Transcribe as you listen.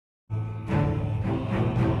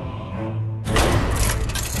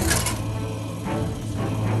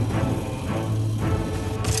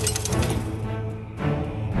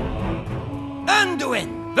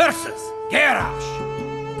Anduin versus Garrosh.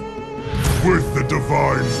 With the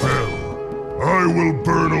divine bell, I will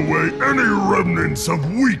burn away any remnants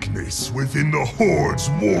of weakness within the Horde's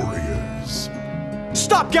warriors.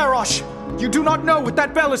 Stop, Garrosh! You do not know what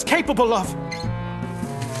that bell is capable of!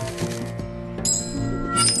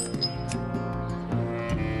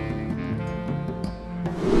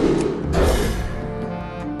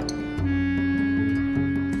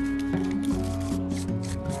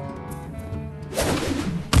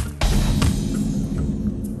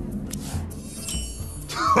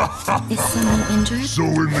 Is someone injured? So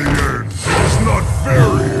in the end, it is not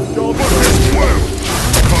Varian, but his wealth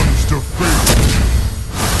comes to fate.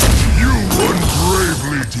 You run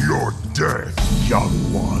bravely to your death, young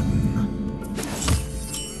one.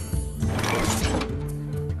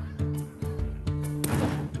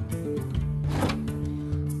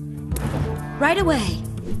 Right away.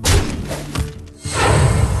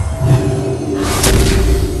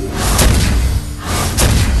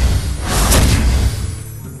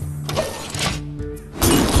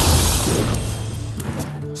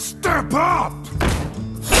 Step up!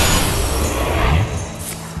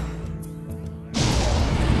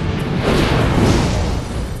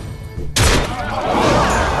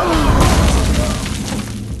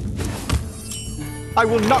 I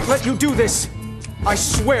will not let you do this! I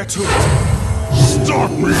swear to it!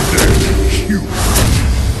 Stop me then, you!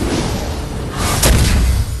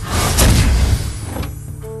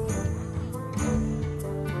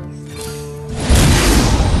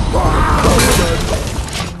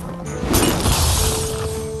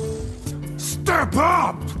 Step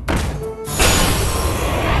up!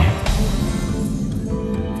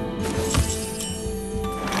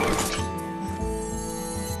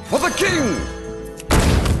 For the king!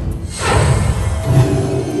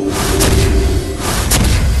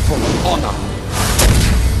 For honor!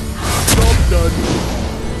 Job done.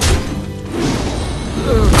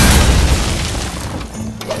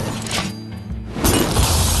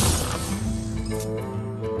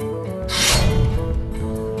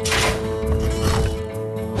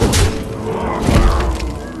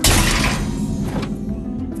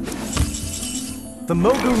 The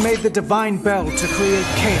Mogu made the divine bell to create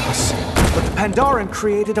chaos, but the Pandaren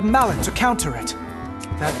created a mallet to counter it.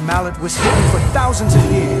 That mallet was hidden for thousands of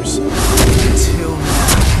years, until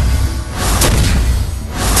now.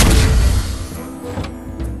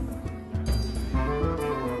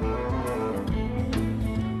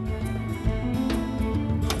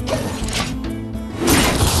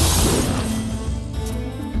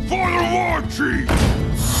 For the war chief!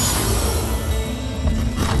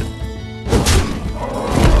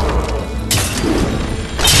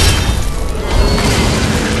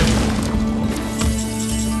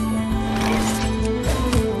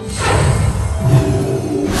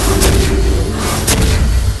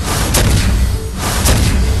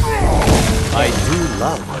 I do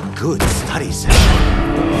love a good study session.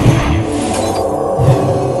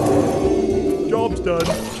 Job's done.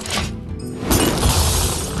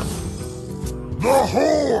 The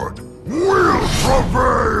Horde will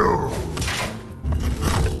prevail!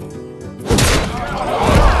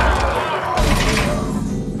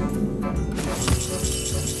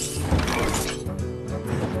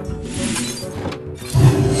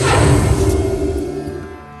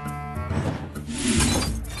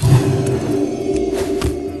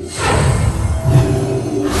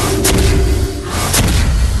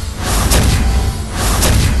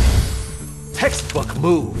 Textbook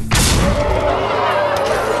move.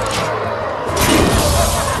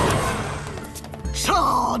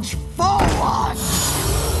 Charge forward!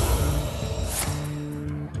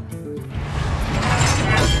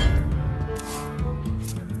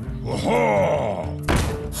 Aha!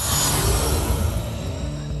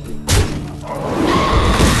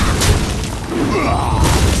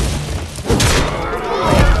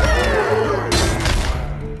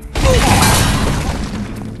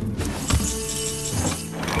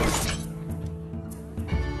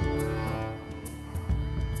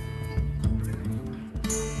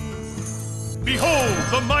 Behold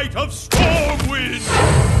the might of Stormwind!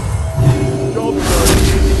 Job done.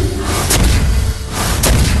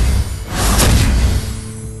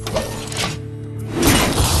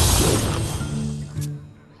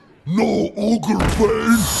 No ogre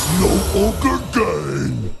pain, no ogre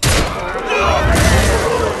gain!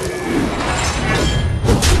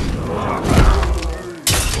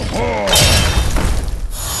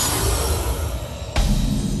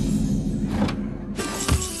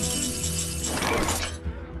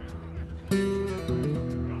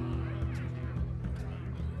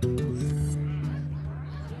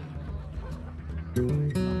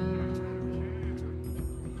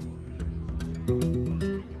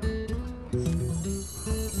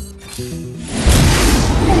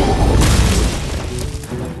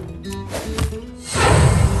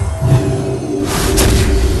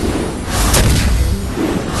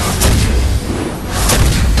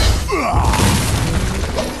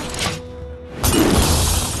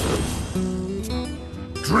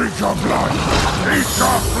 your blood! Eat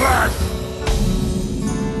your flesh!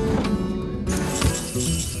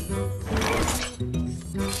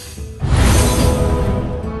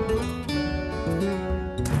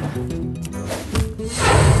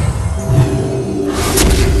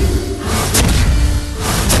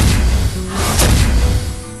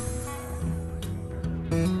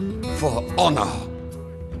 For honor.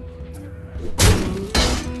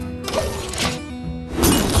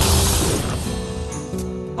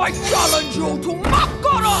 I challenge you to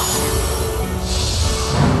Makara!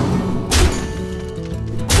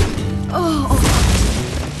 Oh.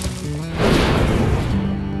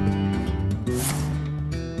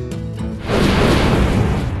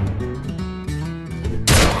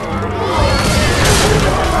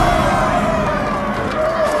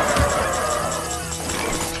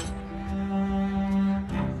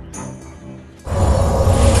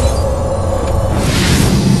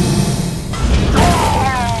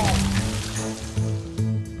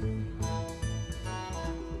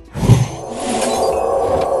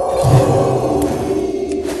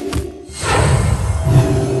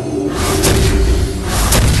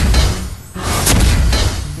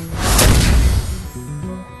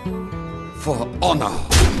 For honor.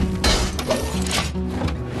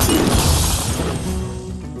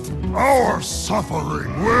 Our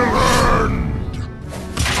suffering will end!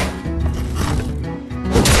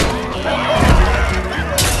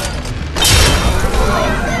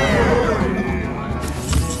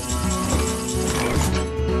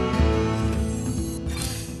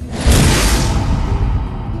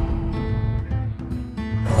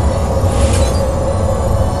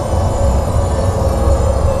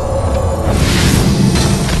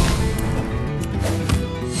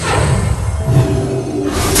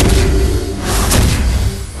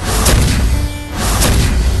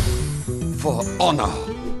 For honor.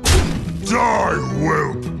 Die,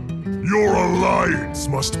 whelp! Your alliance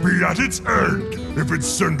must be at its end if it's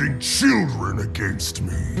sending children against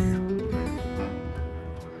me.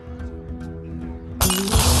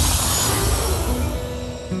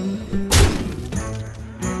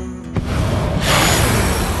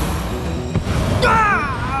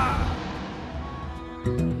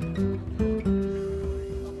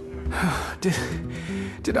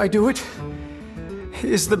 Did I do it?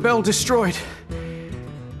 Is the bell destroyed?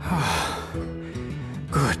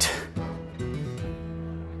 Good.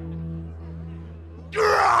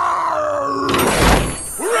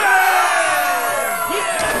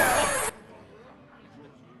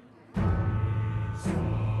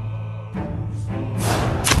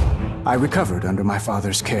 I recovered under my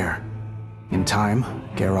father's care. In time,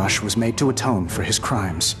 Garrosh was made to atone for his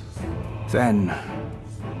crimes. Then,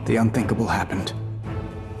 the unthinkable happened.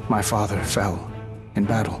 My father fell in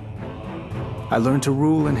battle. I learned to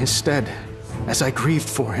rule in his stead as I grieved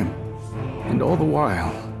for him. And all the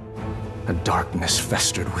while, a darkness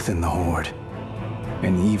festered within the Horde.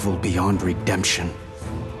 An evil beyond redemption.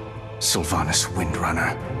 Sylvanas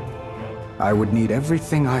Windrunner. I would need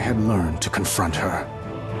everything I had learned to confront her.